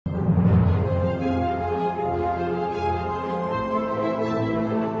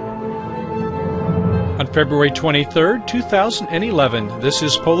February 23rd, 2011. This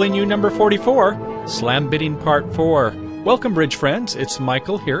is Polling You number 44, Slam Bidding Part 4. Welcome, Bridge friends. It's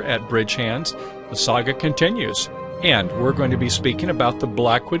Michael here at BridgeHands. The saga continues, and we're going to be speaking about the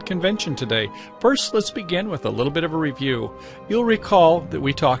Blackwood Convention today. First, let's begin with a little bit of a review. You'll recall that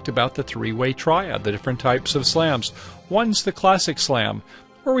we talked about the three-way triad, the different types of slams. One's the classic slam,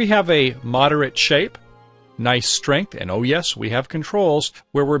 where we have a moderate shape, nice strength, and oh yes, we have controls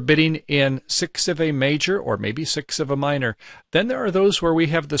where we're bidding in 6 of a major or maybe 6 of a minor. Then there are those where we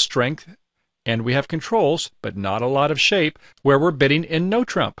have the strength and we have controls, but not a lot of shape, where we're bidding in no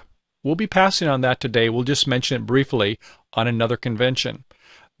trump. We'll be passing on that today. We'll just mention it briefly on another convention.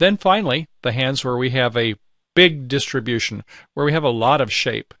 Then finally, the hands where we have a big distribution, where we have a lot of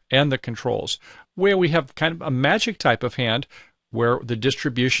shape and the controls, where we have kind of a magic type of hand where the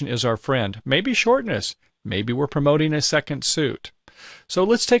distribution is our friend. Maybe shortness. Maybe we're promoting a second suit. So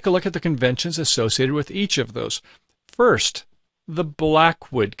let's take a look at the conventions associated with each of those. First, the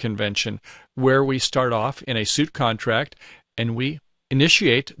Blackwood Convention, where we start off in a suit contract and we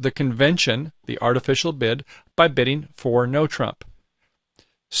initiate the convention, the artificial bid, by bidding for no trump.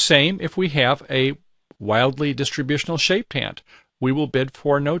 Same if we have a wildly distributional shaped hand. We will bid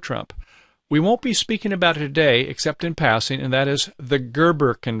for no trump. We won't be speaking about it today except in passing, and that is the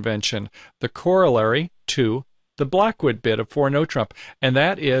Gerber Convention, the corollary to the Blackwood bid of for no trump, and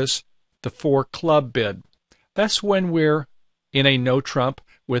that is the 4 club bid. That's when we're in a no trump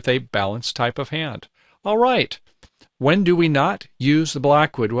with a balanced type of hand. All right. When do we not use the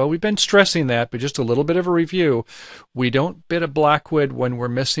Blackwood? Well, we've been stressing that, but just a little bit of a review. We don't bid a Blackwood when we're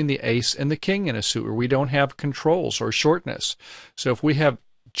missing the ace and the king in a suit, or we don't have controls or shortness. So if we have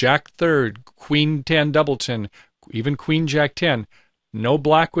Jack third, Queen 10 doubleton, even Queen Jack 10, no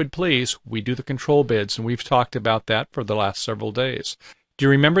Blackwood please. We do the control bids, and we've talked about that for the last several days. Do you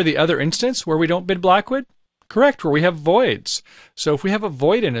remember the other instance where we don't bid Blackwood? Correct, where we have voids. So if we have a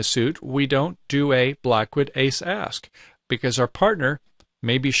void in a suit, we don't do a Blackwood ace ask, because our partner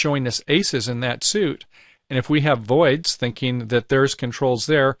may be showing us aces in that suit, and if we have voids thinking that there's controls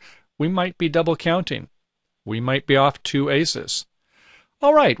there, we might be double counting. We might be off 2 aces.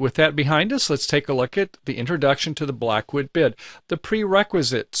 All right, with that behind us, let's take a look at the introduction to the Blackwood bid. The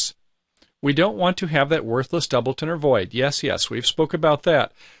prerequisites. We don't want to have that worthless doubleton or void. Yes, we've spoke about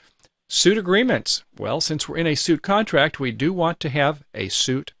that. Suit agreements. Well, since we're in a suit contract, we do want to have a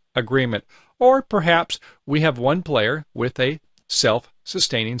suit agreement. Or perhaps we have one player with a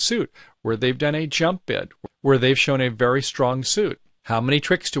self-sustaining suit, where they've done a jump bid, where they've shown a very strong suit. How many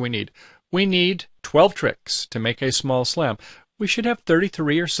tricks do we need? We need 12 tricks to make a small slam. We should have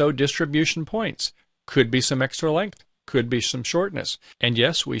 33 or so distribution points. Could be some extra length. Could be some shortness. And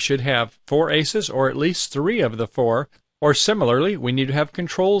yes, we should have 4 aces, or at least 3 of the 4. Or similarly, we need to have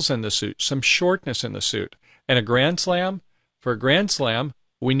controls in the suit, some shortness in the suit. And a grand slam? For a grand slam,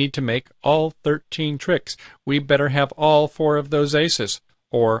 we need to make all 13 tricks. We better have all 4 of those aces,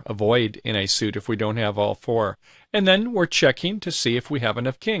 or a void in a suit if we don't have all 4. And then we're checking to see if we have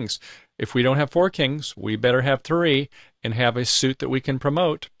enough kings. If we don't have 4 kings, we better have 3 and have a suit that we can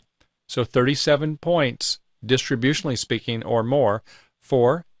promote. So 37 points, distributionally speaking, or more,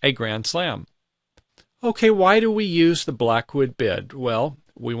 for a grand slam. Okay, why do we use the Blackwood bid? Well,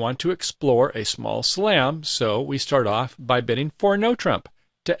 we want to explore a small slam, so we start off by bidding for no trump,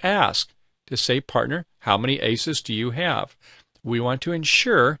 to ask, to say, partner, how many aces do you have? We want to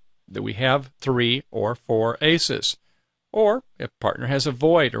ensure that we have 3 or 4 aces. Or if partner has a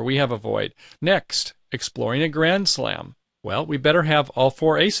void or we have a void. Next, exploring a grand slam. Well, we better have all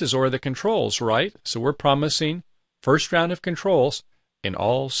 4 aces or the controls, right? So we're promising first round of controls in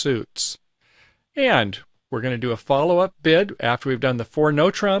all suits. And we're going to do a follow-up bid after we've done the 4 no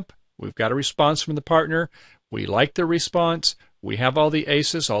trump. We've got a response from the partner. We like the response. We have all the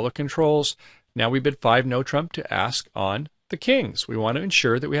aces, all the controls. Now we bid 5 no trump to ask on the kings. We want to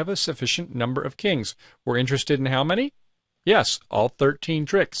ensure that we have a sufficient number of kings. We're interested in how many? Yes, all 13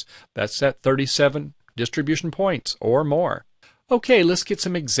 tricks. That's at 37 distribution points or more. Okay, let's get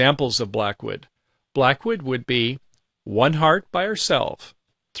some examples of Blackwood. Blackwood would be 1 heart by herself,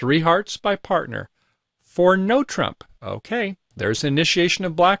 3 hearts by partner, 4 no trump. Okay, there's initiation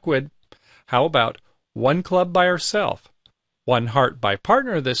of Blackwood. How about 1 club by herself, 1 heart by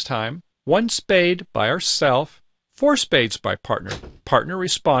partner this time, 1 spade by herself, 4 spades by partner. Partner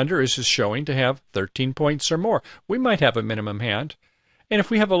responder is just showing to have 13 points or more. We might have a minimum hand. And if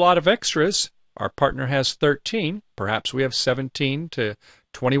we have a lot of extras, our partner has 13, perhaps we have 17 to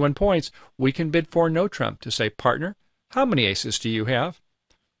 21 points, we can bid for no trump to say, partner, how many aces do you have?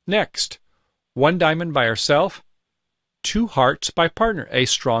 Next, 1 diamond by herself, 2 hearts by partner, a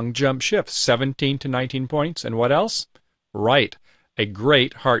strong jump shift, 17 to 19 points. And what else? Right, a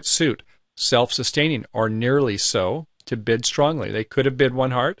great heart suit, self-sustaining or nearly so, to bid strongly. They could have bid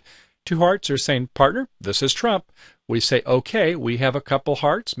 1 heart. 2 hearts are saying, partner, this is trump. We say, okay, we have a couple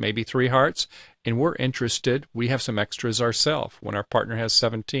hearts, maybe 3 hearts, and we're interested. We have some extras ourselves when our partner has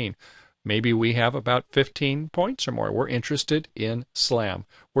 17. Maybe we have about 15 points or more. We're interested in slam.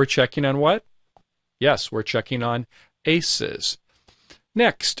 We're checking on what? Yes, we're checking on aces.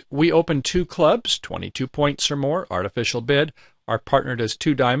 Next, we open 2 clubs, 22 points or more, artificial bid. Our partner does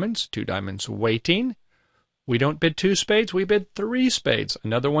 2 diamonds waiting. We don't bid 2 spades, we bid 3 spades.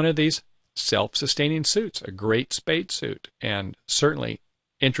 Another one of these self-sustaining suits, a great spade suit, and certainly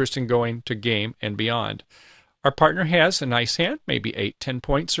interest in going to game and beyond. Our partner has a nice hand, maybe 8, 10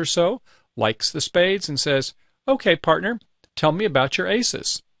 points or so, likes the spades and says, okay, partner, tell me about your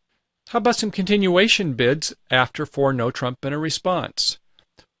aces. How about some continuation bids after 4 no trump and a response?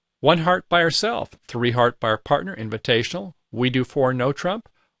 1 heart by ourselves, 3 heart by our partner, invitational. We do 4 no trump.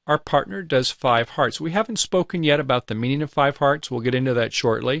 Our partner does 5 hearts. We haven't spoken yet about the meaning of 5 hearts. We'll get into that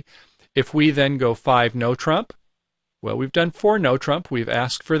shortly. If we then go 5 no trump, well, we've done 4 no trump. We've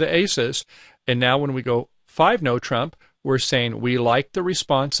asked for the aces. And now when we go 5 no trump, we're saying we like the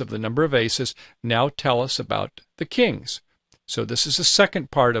response of the number of aces. Now tell us about the kings. So this is the second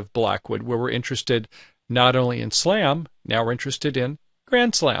part of Blackwood where we're interested not only in slam, now we're interested in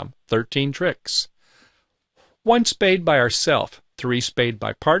grand slam, 13 tricks. 1 spade by ourself, 3 spade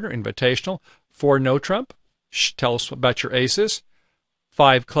by partner, invitational, 4 no trump, tell us about your aces,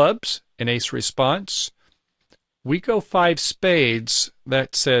 5 clubs, an ace response. We go 5 spades,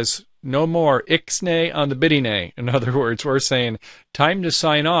 that says no more ixnay on the bidding a. In other words, we're saying time to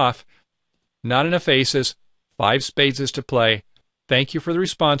sign off, not enough aces, 5 spades is to play. Thank you for the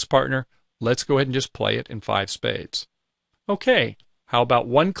response, partner. Let's go ahead and just play it in 5 spades. Okay, how about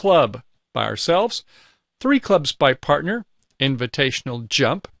 1 club by ourselves, 3 clubs by partner, invitational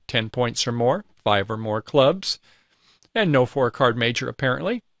jump, 10 points or more, 5 or more clubs, and no 4-card major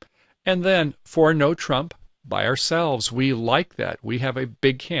apparently. And then 4 no trump by ourselves. We like that. We have a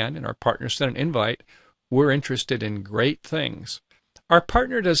big hand and our partner sent an invite. We're interested in great things. Our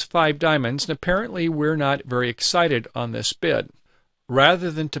partner does 5 diamonds, and apparently we're not very excited on this bid. Rather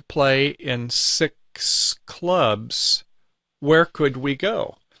than to play in 6 clubs, where could we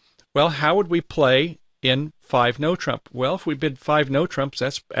go? Well, how would we play in 5 no trump? Well, if we bid 5 no trumps,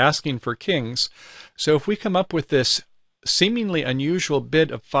 that's asking for kings. So if we come up with this seemingly unusual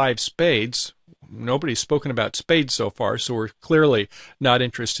bid of 5 spades, nobody's spoken about spades so far, so we're clearly not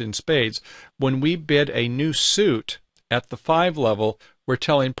interested in spades. When we bid a new suit at the 5 level, we're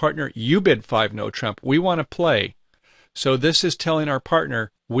telling partner, you bid 5 no trump. We want to play. So this is telling our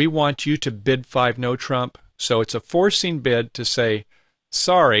partner, we want you to bid 5 no trump. So it's a forcing bid to say,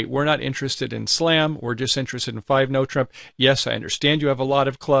 sorry, we're not interested in slam. We're just interested in 5 no trump. Yes, I understand you have a lot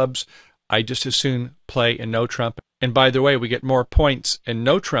of clubs. I just as soon play in no trump. And by the way, we get more points in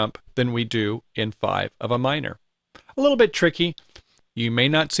no trump than we do in 5 of a minor. A little bit tricky. You may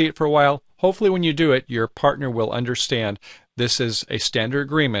not see it for a while. Hopefully when you do it, your partner will understand this is a standard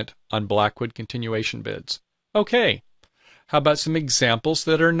agreement on Blackwood continuation bids. Okay, how about some examples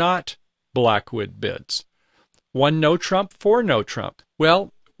that are not Blackwood bids? 1 no trump, 4 no trump.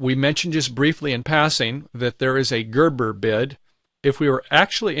 Well, we mentioned just briefly in passing that there is a Gerber bid. If we were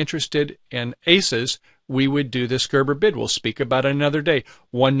actually interested in aces, we would do this Gerber bid. We'll speak about it another day.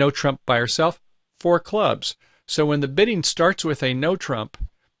 1 no trump by herself, 4 clubs. So when the bidding starts with a no trump,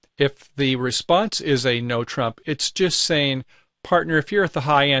 if the response is a no trump, it's just saying, partner, if you're at the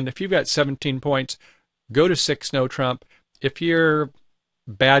high end, if you've got 17 points, go to 6 no trump. If you're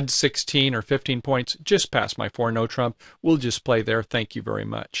bad 16 or 15 points, just pass my 4 no trump. We'll just play there. Thank you very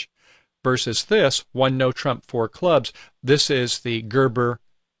much. Versus this, 1 no trump, 4 clubs. This is the Gerber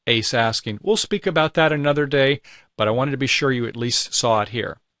ace asking. We'll speak about that another day, but I wanted to be sure you at least saw it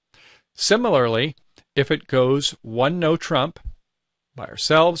here. Similarly, if it goes 1 no trump by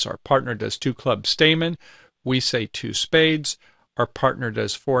ourselves, our partner does 2 clubs stamen, we say 2 spades, our partner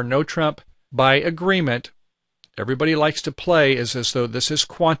does 4 no trump. By agreement, everybody likes to play as though this is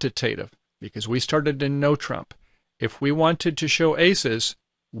quantitative, because we started in no trump. If we wanted to show aces,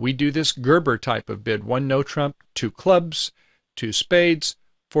 we do this Gerber type of bid. 1 no trump, 2 clubs, 2 spades,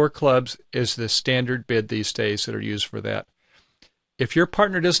 4 clubs is the standard bid these days that are used for that. If your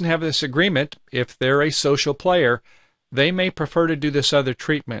partner doesn't have this agreement, if they're a social player, they may prefer to do this other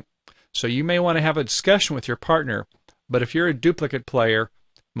treatment. So you may want to have a discussion with your partner, but if you're a duplicate player,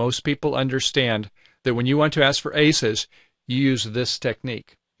 most people understand that when you want to ask for aces, you use this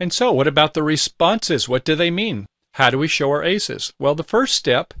technique. And so, what about the responses? What do they mean? How do we show our aces? Well, the first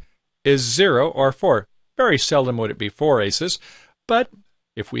step is 0 or 4. Very seldom would it be 4 aces, but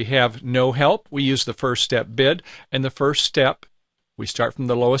if we have no help, we use the first step bid, and the first step, we start from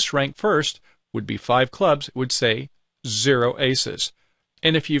the lowest rank first, would be 5 clubs. It would say 0 aces.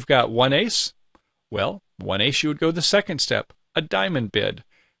 And if you've got 1 ace, well, 1 ace, you would go the second step, a diamond bid.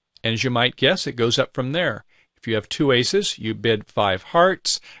 And as you might guess, it goes up from there. If you have 2 aces, you bid 5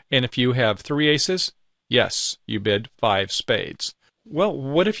 hearts, and if you have 3 aces, yes, you bid 5 spades. Well,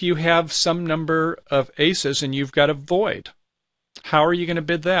 what if you have some number of aces and you've got a void? How are you going to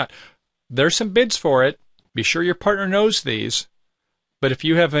bid that? There's some bids for it. Be sure your partner knows these. But if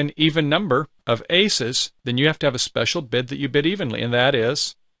you have an even number of aces, then you have to have a special bid that you bid evenly, and that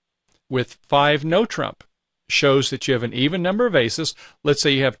is with 5 no trump. Shows that you have an even number of aces. Let's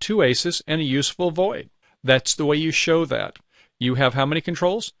say you have 2 aces and a useful void. That's the way you show that. You have how many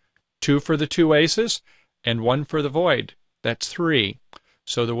controls? 2 for the 2 aces and 1 for the void. That's 3.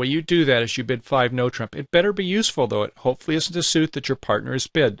 So the way you do that is you bid 5 no trump. It better be useful, though. It hopefully isn't a suit that your partner has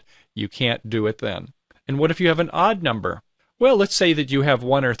bid. You can't do it then. And what if you have an odd number? Well, let's say that you have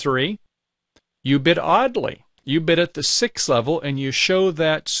 1 or 3. You bid oddly. You bid at the 6th level and you show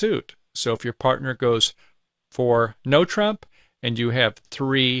that suit. So if your partner goes for no trump and you have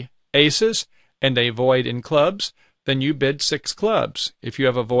 3 aces and a void in clubs, then you bid 6 clubs. If you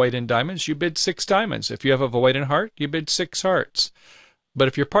have a void in diamonds, you bid 6 diamonds. If you have a void in heart, you bid 6 hearts. But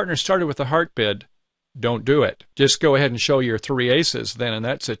if your partner started with a heart bid, don't do it. Just go ahead and show your 3 aces then in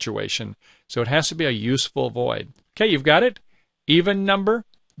that situation. So it has to be a useful void. Okay, you've got it. Even number,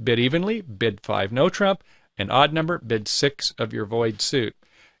 bid evenly, bid 5 no trump. An odd number, bid 6 of your void suit.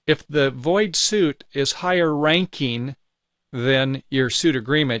 If the void suit is higher ranking than your suit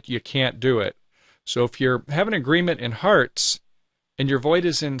agreement, you can't do it. So if you have an agreement in hearts and your void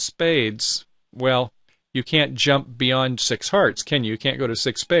is in spades, well, you can't jump beyond 6 hearts, can you? You can't go to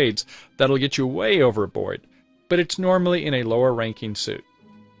 6 spades. That'll get you way overboard. But it's normally in a lower ranking suit.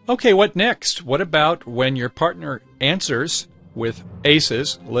 Okay, what next? What about when your partner answers with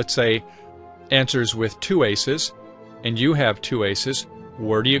aces, let's say answers with 2 aces, and you have 2 aces?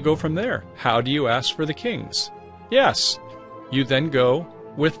 Where do you go from there? How do you ask for the kings? Yes, you then go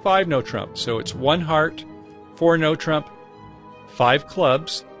with 5 no trump. So it's 1 heart, 4 no trump, 5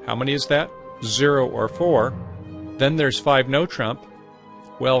 clubs. How many is that? 0 or 4. Then there's 5 no trump.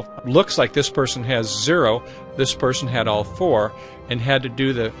 Well, looks like this person has 0. This person had all 4 and had to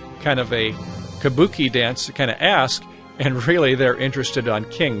do the kind of a kabuki dance to kind of ask, and really they're interested on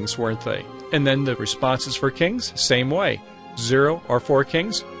kings, weren't they? And then the responses for kings, same way. 0 or 4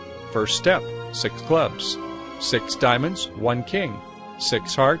 kings, first step, 6 clubs. 6 diamonds, 1 king.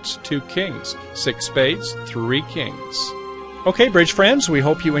 6 hearts, 2 kings. 6 spades, 3 kings. Okay, bridge friends, we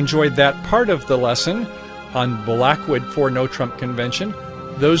hope you enjoyed that part of the lesson on Blackwood for No Trump Convention.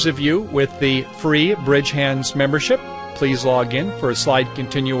 Those of you with the free BridgeHands membership, please log in for a slide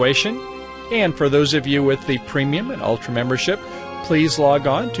continuation. And for those of you with the premium and ultra membership, please log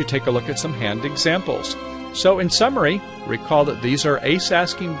on to take a look at some hand examples. So in summary, recall that these are ace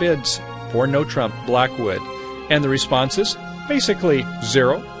asking bids for No Trump Blackwood. And the responses, basically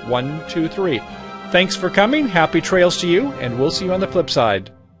 0, 1, 2, 3. Thanks for coming. Happy trails to you, and we'll see you on the flip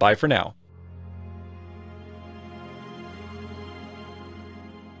side. Bye for now.